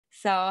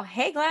So,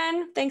 hey,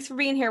 Glenn, thanks for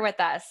being here with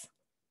us.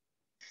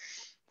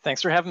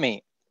 Thanks for having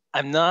me.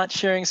 I'm not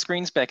sharing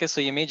screens, Becca, so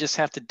you may just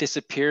have to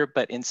disappear,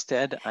 but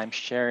instead I'm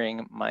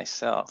sharing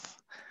myself.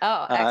 Oh,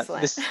 Uh,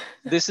 excellent. this,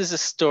 this is a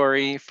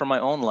story from my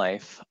own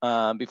life.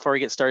 Before we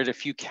get started, a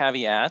few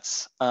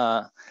caveats.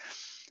 I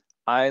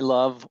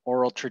love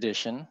oral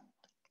tradition.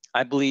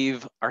 I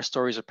believe our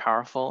stories are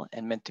powerful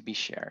and meant to be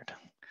shared.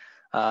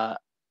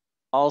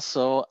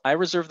 Also, I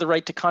reserve the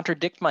right to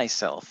contradict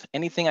myself.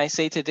 Anything I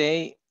say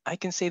today, I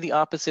can say the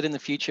opposite in the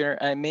future.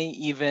 I may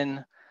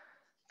even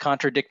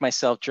contradict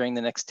myself during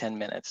the next 10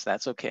 minutes.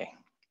 That's okay.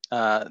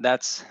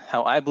 That's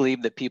how I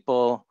believe that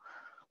people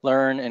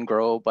learn and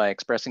grow, by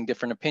expressing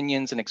different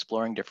opinions and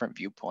exploring different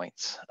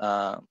viewpoints.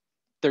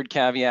 Third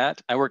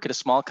caveat, I work at a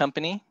small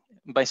company.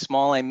 By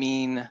small, I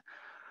mean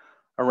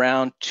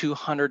around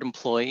 200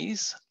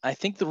 employees. I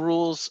think the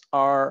rules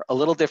are a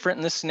little different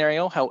in this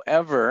scenario.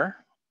 However,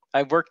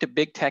 I've worked at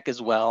big tech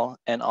as well,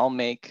 and I'll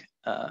make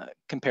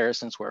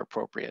comparisons where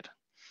appropriate.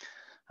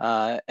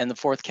 And the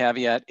fourth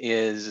caveat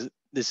is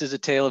this is a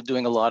tale of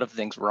doing a lot of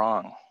things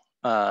wrong.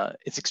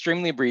 It's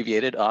extremely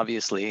abbreviated,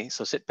 obviously,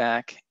 so sit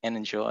back and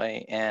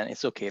enjoy, and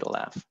it's okay to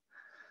laugh.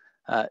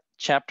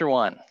 Chapter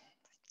 1,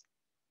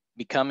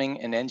 Becoming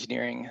an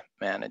Engineering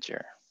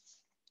Manager.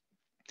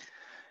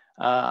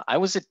 I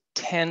was a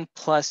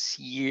 10+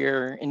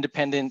 year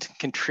independent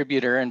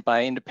contributor, and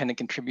by independent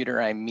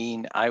contributor, I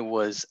mean I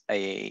was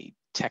a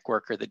tech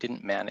worker that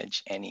didn't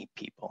manage any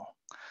people.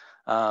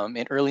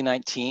 In early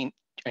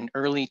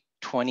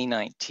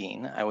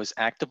 2019, I was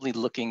actively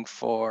looking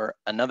for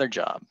another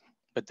job,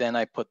 but then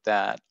I put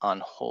that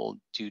on hold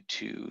due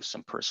to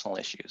some personal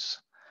issues.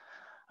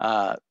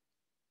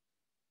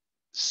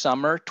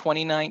 Summer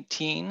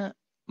 2019,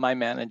 my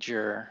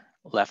manager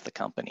left the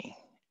company,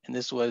 and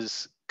this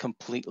was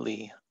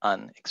completely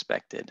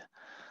unexpected.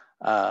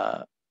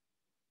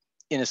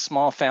 In a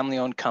small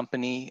family-owned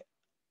company,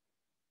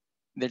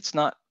 it's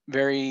not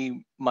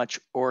very much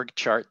org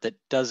chart that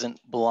doesn't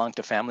belong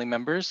to family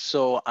members.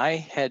 So I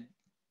had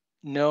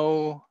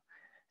no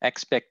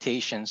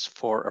expectations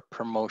for a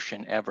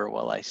promotion ever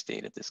while I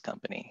stayed at this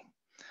company.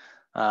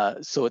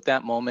 So at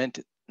that moment,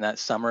 that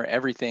summer,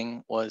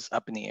 everything was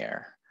up in the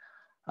air.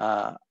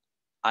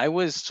 I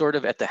was sort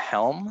of at the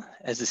helm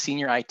as a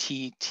senior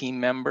IT team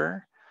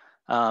member.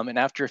 And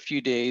after a few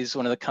days,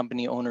 one of the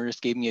company owners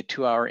gave me a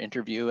 2-hour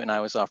interview, and I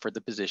was offered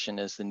the position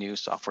as the new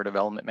software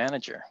development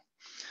manager.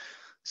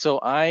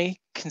 So I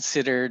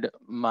considered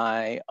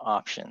my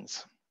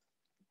options.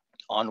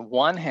 On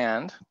one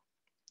hand,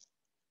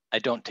 I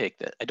don't take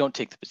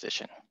the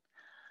position.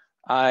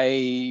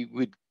 I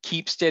would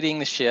keep steadying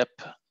the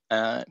ship,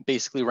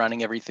 basically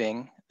running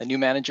everything. The new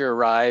manager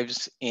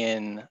arrives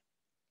in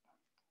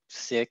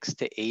 6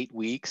 to 8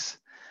 weeks.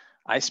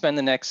 I spend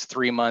the next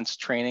 3 months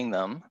training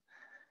them.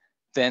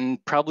 Then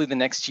probably the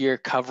next year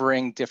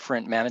covering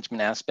different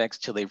management aspects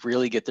till they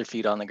really get their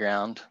feet on the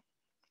ground.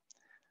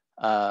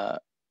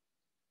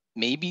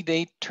 Maybe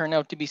they turn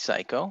out to be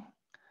psycho.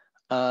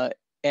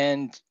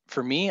 And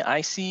for me,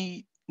 I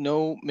see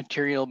no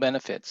material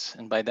benefits.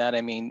 And by that,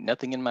 I mean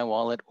nothing in my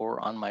wallet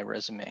or on my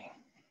resume.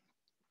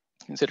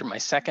 Consider my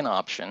second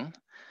option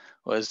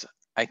was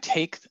I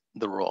take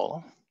the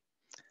role.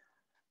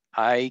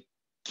 I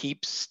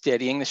keep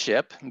steadying the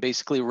ship,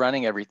 basically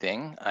running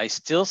everything. I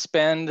still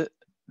spend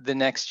the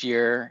next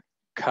year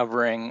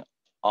covering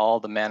all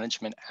the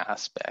management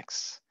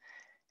aspects.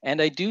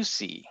 And I do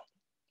see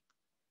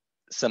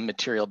some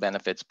material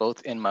benefits,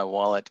 both in my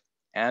wallet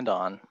and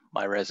on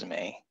my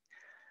resume.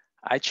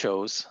 I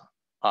chose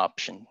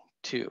option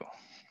 2.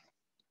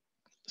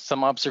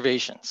 Some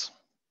observations.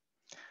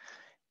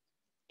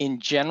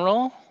 In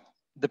general,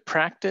 the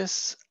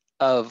practice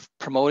of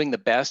promoting the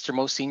best or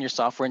most senior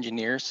software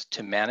engineers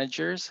to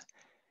managers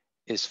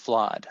is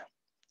flawed.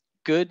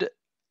 Good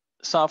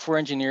software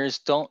engineers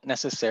don't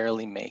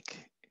necessarily make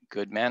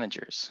good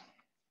managers.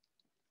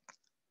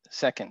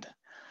 Second,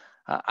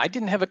 I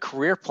didn't have a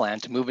career plan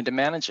to move into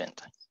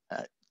management.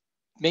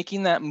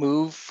 Making that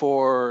move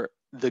for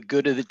the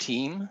good of the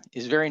team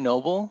is very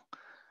noble,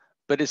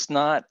 but it's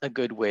not a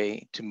good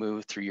way to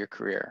move through your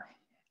career.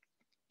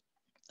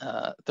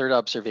 Third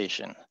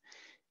observation,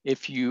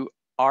 if you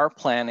are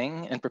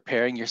planning and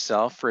preparing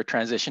yourself for a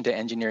transition to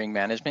engineering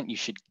management, you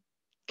should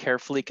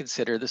carefully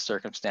consider the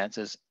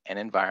circumstances and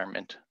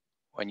environment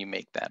when you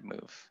make that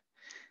move.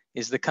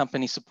 Is the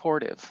company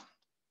supportive?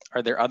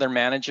 Are there other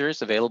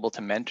managers available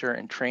to mentor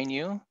and train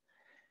you?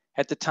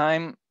 At the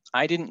time,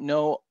 I didn't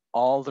know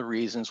all the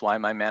reasons why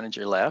my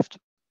manager left,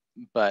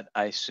 but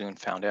I soon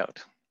found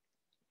out.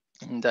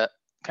 And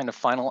kind of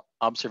final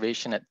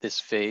observation at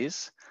this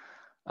phase,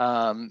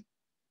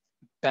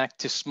 back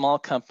to small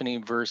company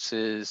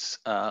versus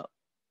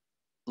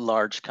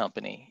large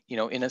company. You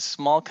know, in a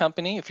small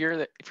company, if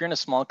you're in a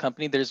small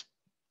company, there's,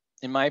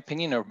 in my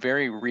opinion, a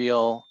very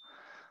real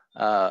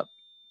kind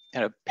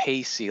of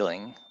pay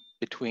ceiling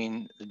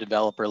between the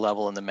developer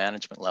level and the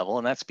management level.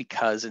 And that's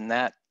because in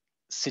that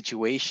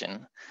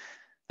situation,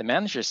 the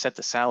managers set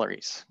the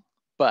salaries.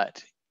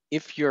 But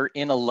if you're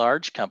in a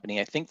large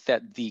company, I think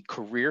that the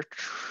career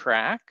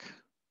track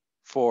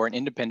for an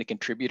independent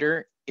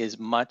contributor is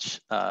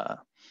much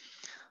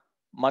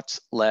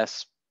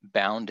less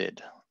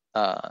bounded.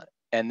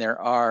 And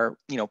there are,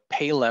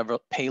 pay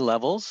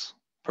levels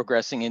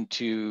progressing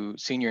into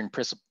senior and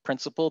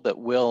principal that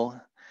will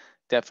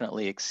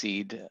definitely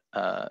exceed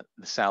the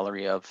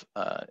salary of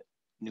a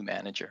new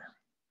manager.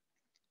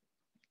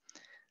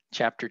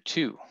 Chapter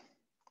 2,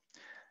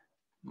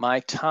 my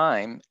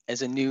time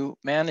as a new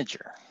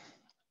manager.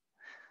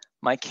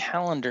 My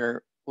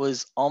calendar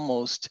was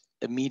almost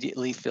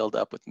immediately filled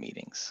up with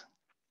meetings.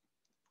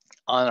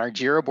 On our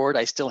Jira board,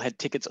 I still had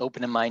tickets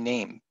open in my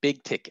name,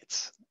 big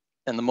tickets,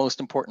 and the most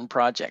important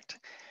project.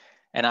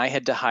 And I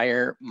had to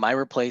hire my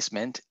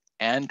replacement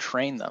and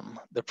train them.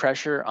 The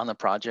pressure on the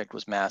project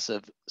was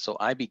massive, so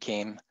I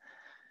became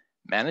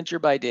manager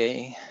by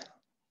day,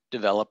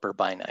 developer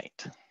by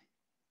night.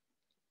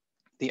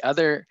 The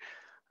other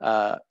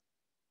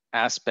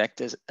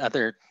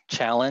other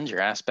challenge or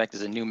aspect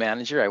as a new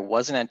manager I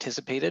wasn't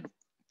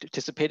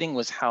anticipating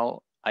was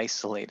how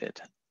isolated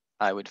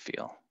I would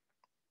feel.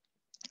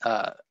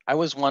 I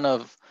was one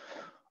of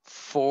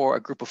a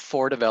group of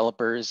 4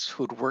 developers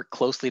who'd worked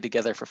closely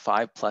together for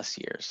 5+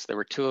 years. There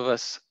were 2 of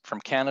us from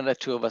Canada,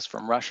 2 of us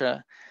from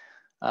Russia,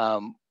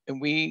 and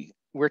we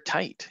were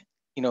tight.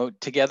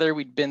 Together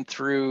we'd been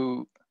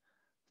through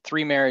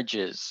 3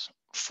 marriages,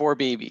 4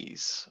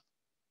 babies,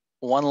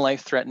 1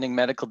 life-threatening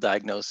medical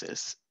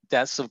diagnosis,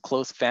 deaths of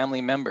close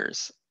family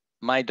members.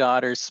 My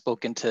daughters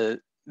spoken to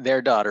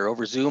their daughter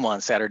over Zoom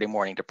on Saturday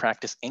morning to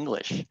practice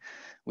English.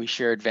 We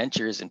shared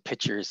ventures and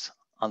pictures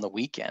on the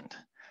weekend.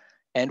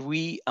 And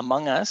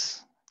among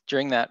us,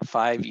 during that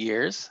 5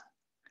 years,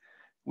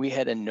 we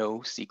had a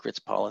no secrets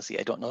policy.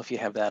 I don't know if you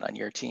have that on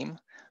your team,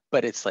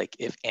 but it's like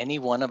if any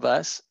one of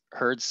us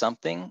heard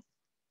something,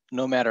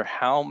 no matter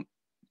how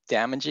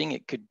damaging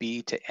it could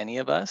be to any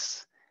of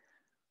us,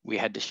 we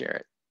had to share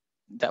it.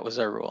 That was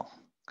our rule.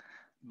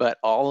 But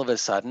all of a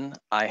sudden,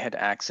 I had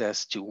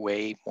access to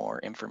way more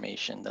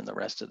information than the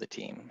rest of the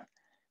team,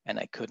 and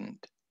I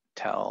couldn't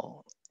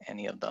tell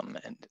any of them.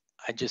 And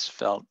I just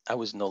felt I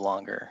was no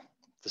longer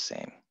the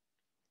same.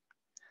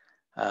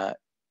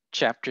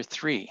 Chapter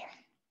 3,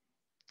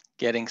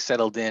 getting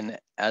settled in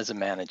as a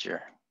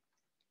manager.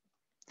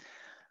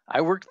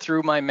 I worked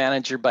through my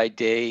manager by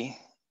day,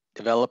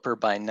 developer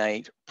by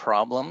night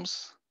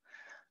problems.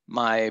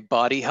 My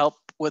body helped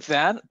with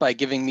that by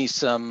giving me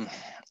some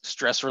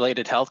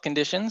stress-related health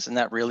conditions, and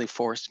that really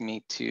forced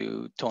me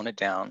to tone it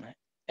down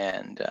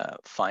and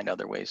find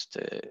other ways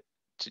to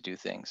do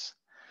things.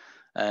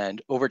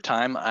 And over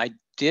time, I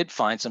did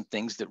find some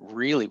things that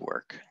really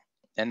work,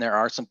 and there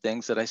are some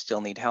things that I still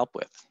need help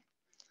with.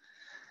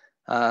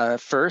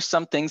 First,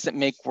 some things that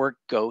make work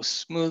go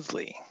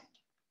smoothly.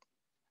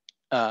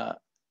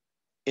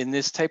 In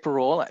this type of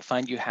role, I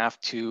find you have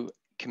to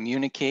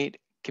communicate.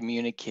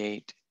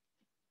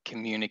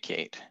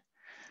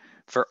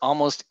 For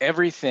almost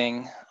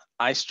everything,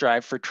 I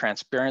strive for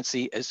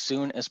transparency as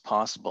soon as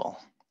possible.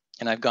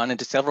 And I've gone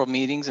into several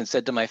meetings and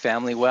said to my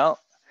family, well,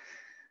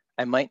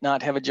 I might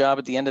not have a job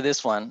at the end of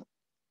this one.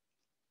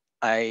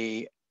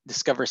 I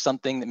discover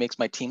something that makes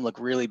my team look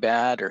really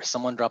bad, or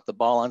someone dropped the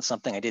ball on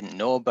something I didn't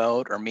know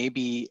about, or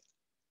maybe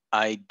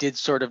I did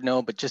sort of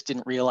know, but just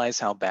didn't realize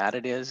how bad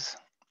it is.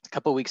 A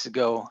couple of weeks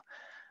ago,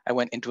 I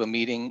went into a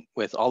meeting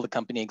with all the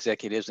company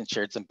executives and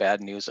shared some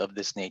bad news of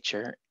this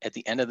nature. At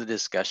the end of the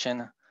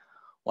discussion,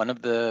 one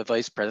of the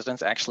vice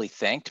presidents actually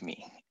thanked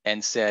me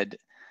and said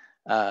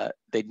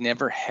they'd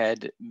never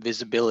had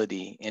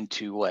visibility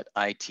into what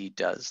IT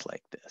does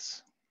like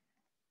this.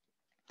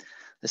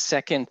 The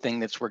second thing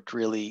that's worked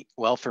really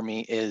well for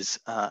me is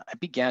I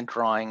began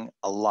drawing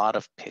a lot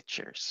of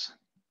pictures.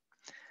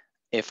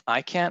 If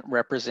I can't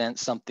represent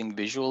something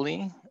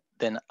visually,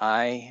 then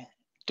I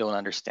don't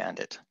understand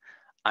it.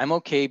 I'm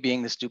okay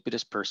being the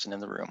stupidest person in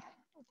the room,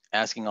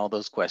 asking all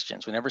those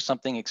questions. Whenever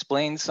something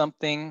explains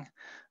something,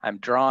 I'm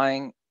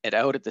drawing it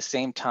out at the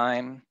same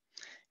time.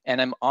 And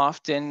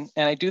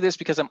I do this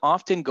because I'm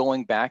often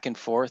going back and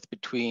forth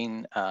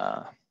between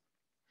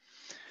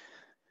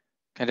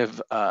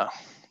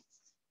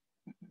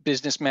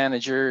business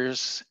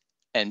managers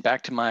and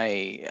back to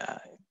my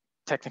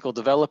technical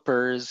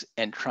developers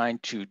and trying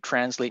to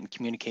translate and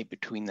communicate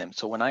between them.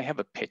 So when I have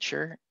a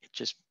picture, it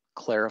just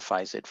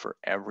clarifies it for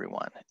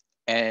everyone.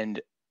 And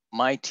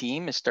my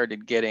team has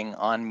started getting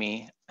on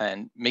me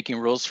and making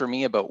rules for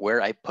me about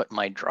where I put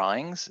my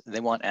drawings. They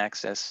want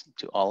access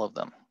to all of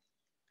them.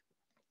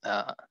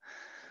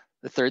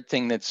 The third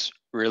thing that's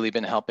really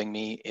been helping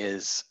me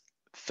is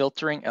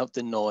filtering out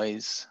the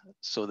noise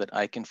so that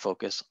I can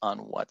focus on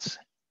what's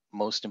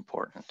most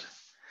important.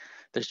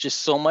 There's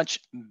just so much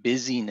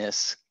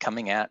busyness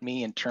coming at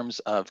me in terms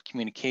of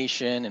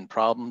communication and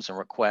problems and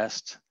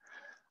requests.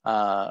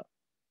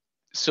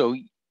 So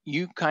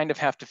you kind of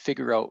have to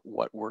figure out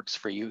what works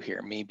for you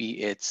here.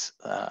 Maybe it's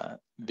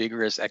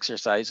vigorous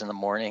exercise in the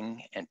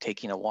morning and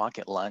taking a walk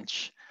at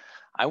lunch.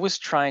 I was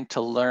trying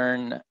to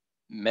learn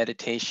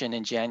meditation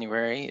in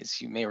January, as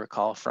you may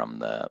recall from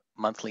the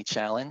monthly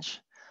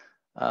challenge.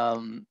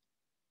 with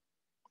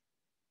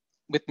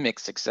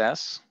mixed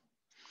success.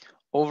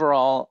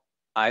 Overall,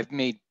 I've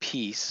made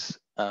peace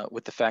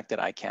with the fact that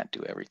I can't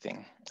do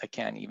everything. I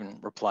can't even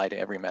reply to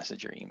every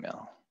message or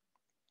email.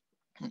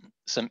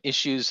 Some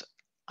issues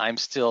I'm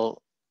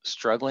still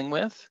struggling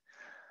with.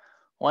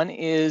 One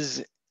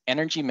is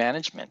energy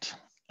management.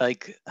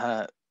 Like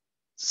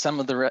some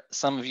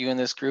of you in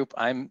this group,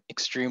 I'm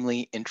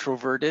extremely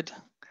introverted.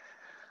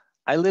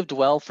 I lived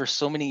well for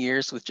so many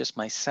years with just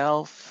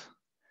myself,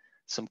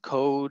 some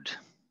code,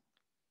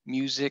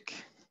 music,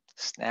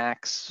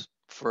 snacks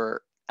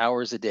for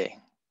hours a day.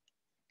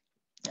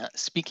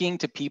 Speaking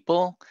to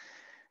people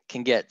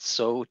can get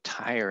so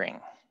tiring.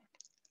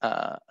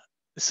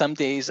 Some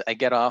days I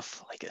get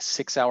off like a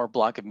 6-hour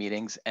block of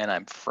meetings and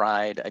I'm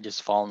fried. I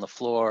just fall on the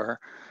floor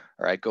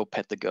or I go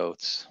pet the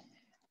goats.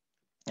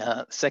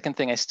 Second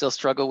thing I still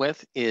struggle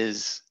with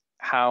is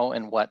how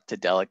and what to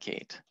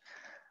delegate.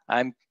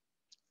 I'm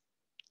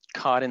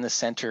caught in the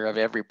center of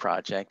every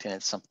project and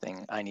it's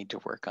something I need to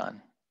work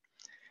on.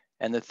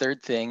 And the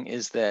third thing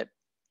is that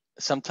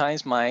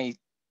sometimes my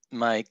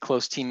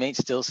close teammates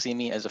still see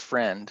me as a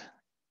friend,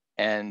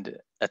 and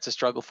that's a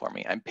struggle for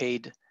me. I'm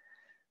paid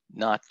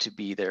not to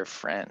be their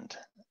friend.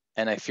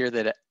 And I fear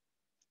that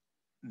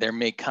there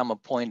may come a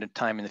point in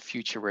time in the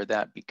future where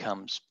that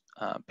becomes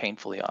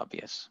painfully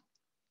obvious.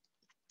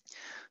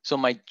 So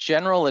my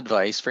general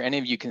advice for any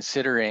of you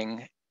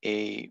considering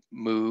a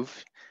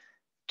move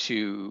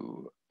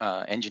to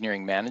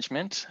engineering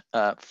management,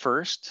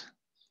 first,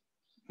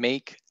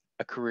 make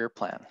a career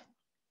plan.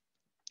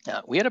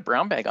 We had a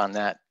brown bag on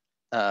that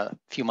a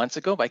few months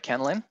ago by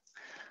Ken Lin,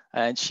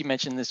 and she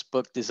mentioned this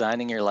book,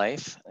 Designing Your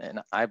Life,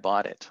 and I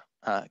bought it.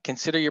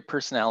 Consider your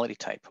personality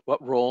type.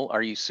 What role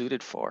are you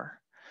suited for?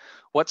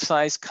 What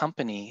size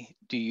company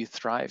do you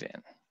thrive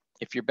in?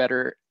 If you're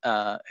better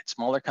at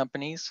smaller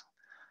companies,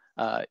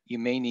 you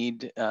may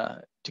need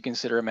to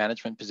consider a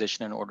management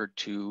position in order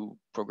to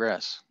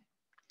progress.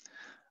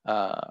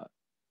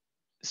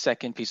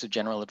 Second piece of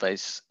general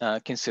advice,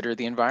 consider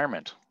the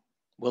environment.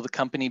 Will the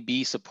company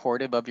be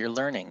supportive of your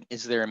learning?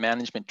 Is there a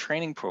management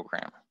training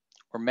program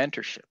or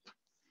mentorship?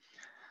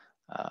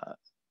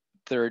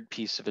 Third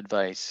piece of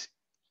advice,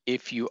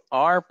 if you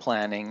are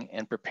planning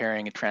and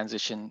preparing a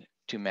transition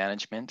to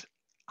management,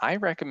 I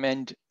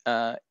recommend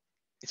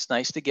it's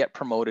nice to get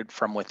promoted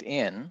from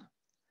within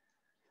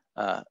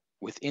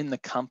the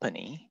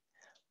company,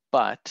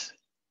 but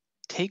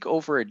take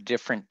over a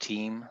different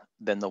team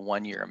than the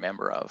one you're a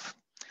member of.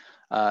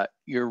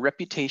 Your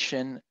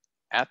reputation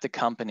at the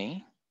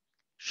company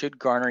should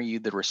garner you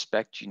the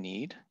respect you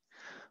need,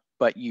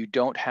 but you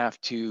don't have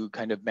to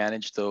kind of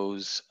manage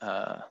those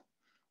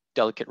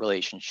delicate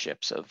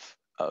relationships of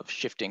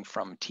shifting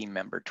from team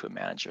member to a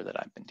manager that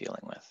I've been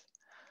dealing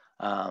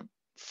with.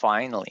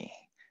 Finally,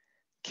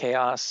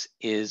 chaos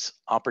is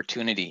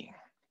opportunity.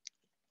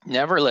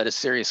 Never let a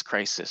serious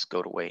crisis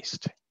go to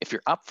waste. If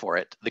you're up for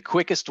it, the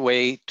quickest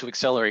way to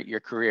accelerate your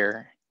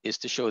career is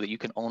to show that you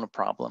can own a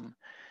problem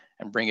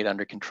and bring it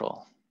under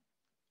control.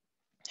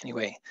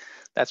 Anyway,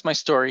 that's my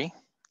story.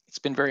 It's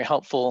been very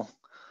helpful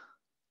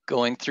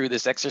going through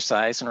this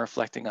exercise and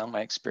reflecting on my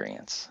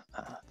experience.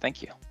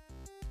 Thank you.